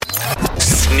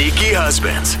Sneaky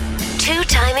husbands.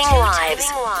 Two-timing wives.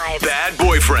 Bad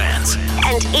boyfriends.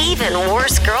 And even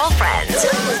worse girlfriends.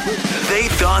 They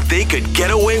thought they could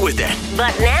get away with it.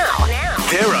 But now,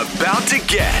 They're about to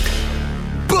get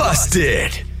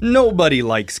busted. Nobody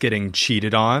likes getting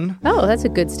cheated on. Oh, that's a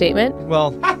good statement.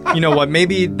 Well, you know what?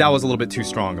 Maybe that was a little bit too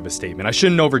strong of a statement. I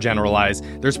shouldn't overgeneralize.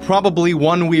 There's probably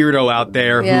one weirdo out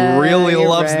there Yeah, who really you're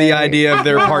loves the right. idea of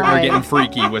their partner Right. getting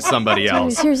freaky with somebody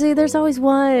else. Seriously, there's always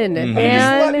one. Mm-hmm. And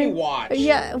Just let me watch.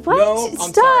 Yeah, what? No, I'm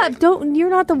Stop. sorry. Don't.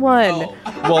 You're not the one.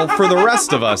 Well, for the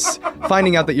rest of us,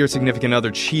 finding out that your significant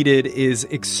other cheated is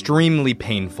extremely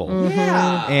painful. Mm-hmm.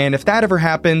 Yeah. And if that ever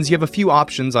happens, you have a few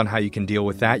options on how you can deal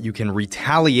with that. You can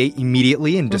retaliate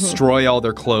immediately and destroy all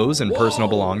their clothes and personal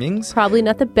belongings. Probably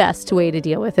not the best way to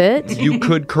deal with it. You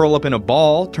could curl up in a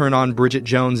ball, turn on Bridget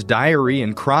Jones' Diary,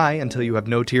 and cry until you have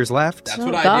no tears left. That's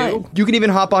what Oh, I do. God. You can even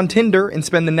hop on Tinder and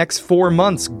spend the next 4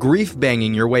 months grief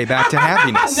banging your way back to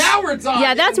happiness. Now we're talking.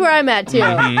 Yeah, that's where I'm at too.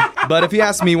 But if you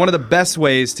ask me, one of the best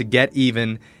ways to get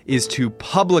even is to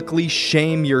publicly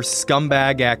shame your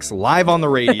scumbag ex live on the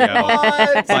radio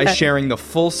by sharing the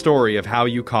full story of how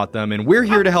you caught them. And we're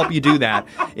here to help you do that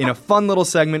in a fun little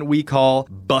segment we call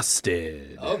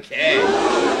Busted. Okay.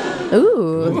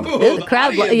 Ooh, the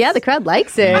crowd. audience. Yeah, the crowd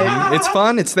likes it. It's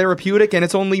fun, it's therapeutic, and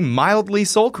it's only mildly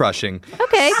soul-crushing.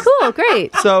 Okay, cool,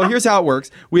 great. So here's how it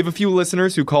works. We have a few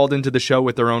listeners who called into the show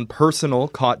with their own personal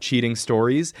caught cheating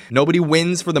stories. Nobody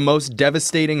wins for the most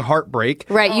devastating heartbreak.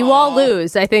 Right, you all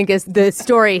lose, I think, is the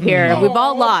story here. We've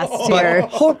all lost here. But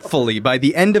hopefully, by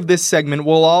the end of this segment,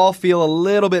 we'll all feel a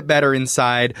little bit better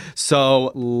inside.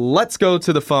 So let's go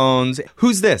to the phones.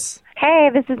 Who's this?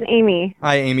 Hey, this is Amy.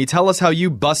 Hi, Amy. Tell us how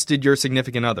you busted your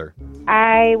significant other.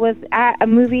 I was at a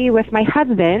movie with my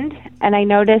husband, and I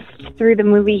noticed through the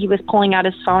movie he was pulling out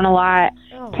his phone a lot,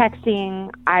 texting.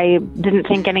 I didn't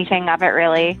think anything of it,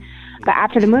 really. But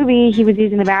after the movie, he was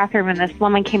using the bathroom, and this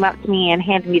woman came up to me and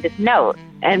handed me this note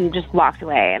and just walked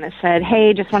away. And it said,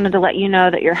 hey, just wanted to let you know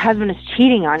that your husband is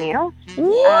cheating on you.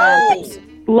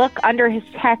 Look under his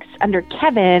text, under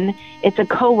Kevin, it's a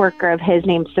coworker of his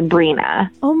named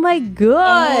Sabrina. Oh my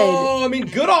god. Oh, I mean,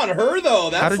 good on her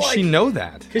though. That's How did she know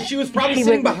that? Because she was probably She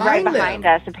sitting was right behind behind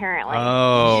them. us, apparently.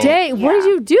 Oh. Dang, what did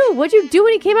you do? What did you do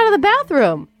when he came out of the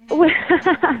bathroom?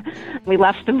 We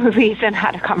left the movies and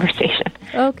had a conversation.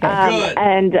 Okay. Good.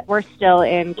 And we're still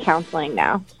in counseling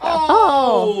now.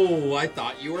 Oh, I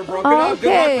thought you were broken up. Good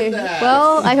luck Okay. with that.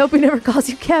 Well, I hope he never calls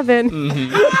you Kevin.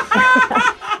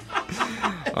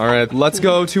 All right, let's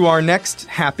go to our next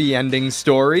happy ending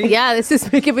story. Yeah, this is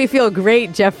making me feel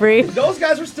great, Jeffrey. those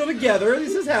guys are still together.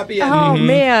 This is happy ending. Oh,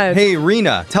 man. Hey,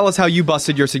 Rena, tell us how you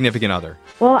busted your significant other.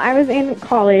 Well, I was in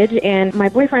college, and my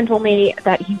boyfriend told me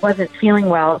that he wasn't feeling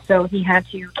well, so he had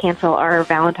to cancel our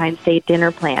Valentine's Day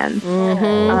dinner plans.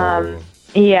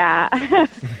 Yeah.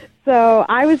 So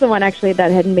I was the one, actually,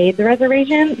 that had made the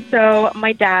reservation. So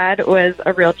my dad was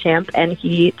a real chimp, and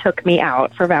he took me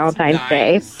out for Valentine's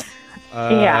Day.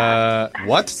 Yeah.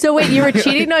 What? So wait, you were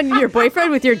cheating on your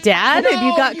boyfriend with your dad and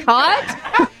you got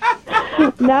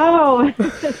caught? No.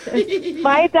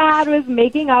 My dad was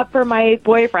making up for my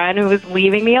boyfriend who was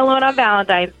leaving me alone on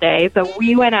Valentine's Day. So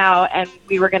we went out and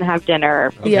we were going to have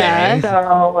dinner. Yeah.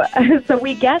 So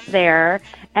we get there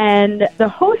and the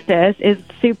hostess is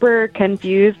super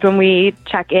confused when we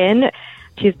check in.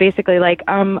 She's basically like,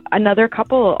 another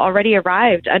couple already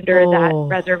arrived under that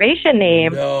reservation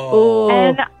name. Oh.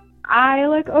 And I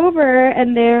look over,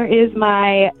 and there is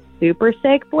my super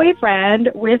sick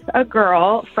boyfriend with a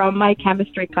girl from my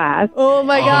chemistry class. Oh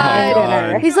my God.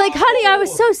 God. He's like, honey, I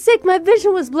was so sick, my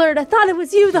vision was blurred. I thought it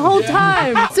was you the whole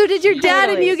time. So did your dad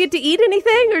and you get to eat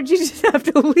anything, or did you just have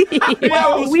to leave?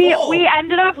 Well, We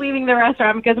ended up leaving the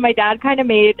restaurant because my dad kind of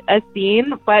made a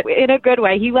scene, but in a good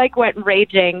way. He went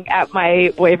raging at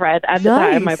my boyfriend at the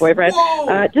time. My boyfriend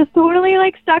just totally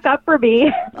stuck up for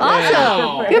me.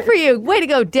 Awesome. Good for you. Way to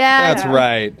go, Dad. That's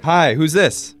right. Hi, who's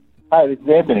this? Hi, this is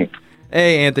Anthony.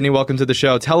 Hey, Anthony, welcome to the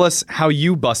show. Tell us how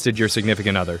you busted your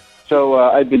significant other. So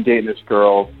I've been dating this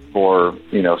girl for,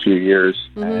 a few years.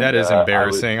 And, That is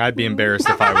embarrassing. I'd be embarrassed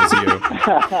if I was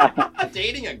you.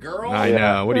 Dating a girl? I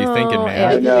know. What are you thinking,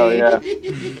 man? I know, yeah.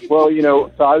 Well,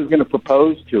 so I was going to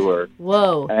propose to her.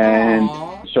 Whoa. And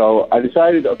so I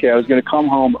decided, I was going to come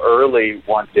home early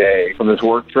one day from this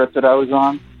work trip that I was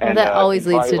on. Well, And that always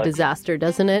leads to probably, disaster,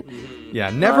 doesn't it? Yeah,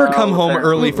 never come home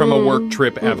early from a work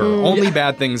trip ever. Only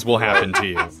bad things will happen to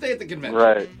you. Stay at the convention.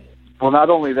 Right. Well, not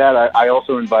only that, I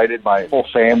also invited my whole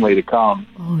family to come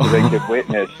so they could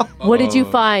witness. What did you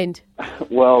find?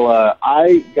 Well,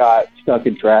 I got stuck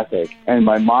in traffic, and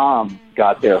my mom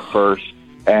got there first.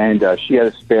 and she had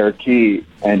a spare key,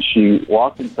 and she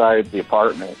walked inside the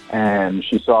apartment, and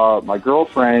she saw my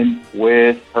girlfriend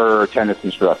with her tennis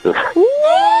instructor.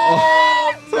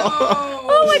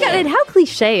 Oh my God, and how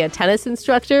cliche, a tennis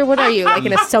instructor? What are you, like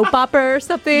in a soap opera or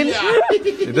something?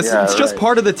 It's just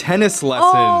part of the tennis lesson.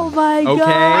 Oh my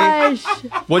gosh.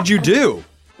 What'd you do?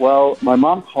 Well, my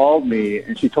mom called me,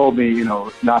 and she told me,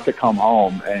 not to come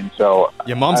home, and so...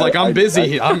 Your mom's like, I'm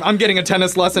busy. I'm getting a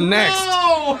tennis lesson next.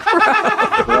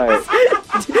 Right.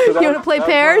 You want to play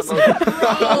pairs? One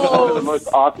of the most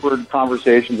awkward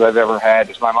conversations I've ever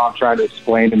had is my mom trying to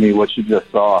explain to me what she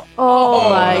just saw. Oh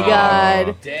my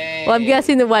God. Dang. Well, I'm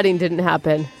guessing the wedding didn't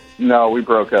happen. No, we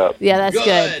broke up. Yeah, that's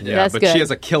good. Yeah, That's but good. she has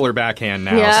a killer backhand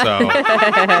now, so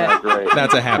Yeah, great.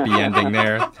 that's a happy ending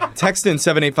there. Text in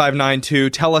 78592.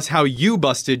 Tell us how you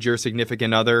busted your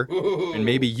significant other, and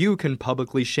maybe you can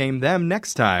publicly shame them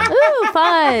next time. Ooh,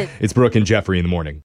 fun. It's Brooke and Jeffrey in the morning.